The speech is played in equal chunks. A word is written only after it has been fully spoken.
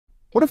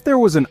What if there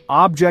was an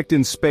object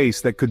in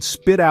space that could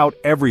spit out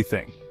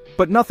everything,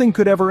 but nothing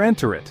could ever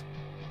enter it?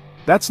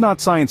 That's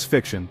not science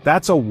fiction,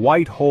 that's a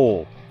white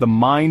hole, the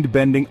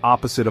mind-bending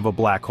opposite of a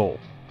black hole.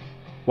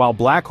 While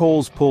black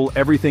holes pull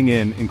everything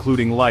in,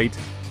 including light,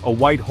 a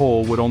white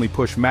hole would only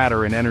push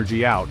matter and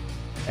energy out,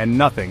 and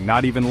nothing,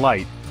 not even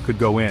light, could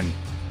go in.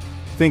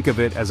 Think of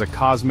it as a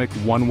cosmic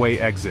one-way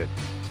exit.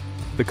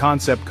 The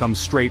concept comes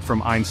straight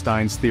from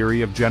Einstein's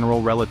theory of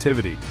general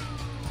relativity.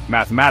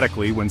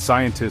 Mathematically, when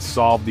scientists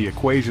solved the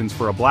equations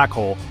for a black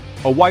hole,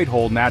 a white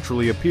hole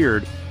naturally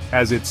appeared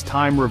as its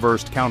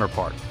time-reversed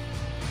counterpart.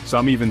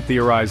 Some even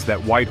theorized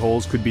that white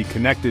holes could be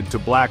connected to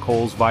black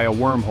holes via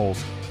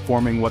wormholes,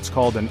 forming what's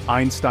called an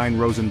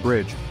Einstein-Rosen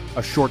bridge,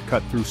 a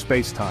shortcut through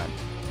space-time.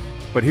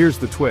 But here's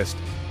the twist: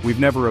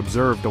 we've never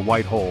observed a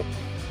white hole.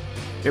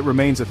 It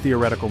remains a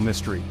theoretical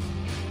mystery.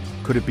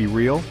 Could it be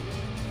real?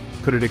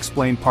 Could it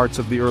explain parts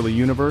of the early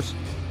universe?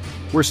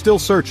 We're still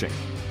searching.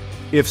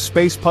 If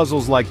space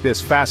puzzles like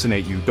this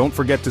fascinate you, don't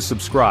forget to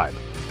subscribe.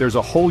 There's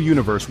a whole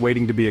universe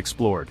waiting to be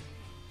explored.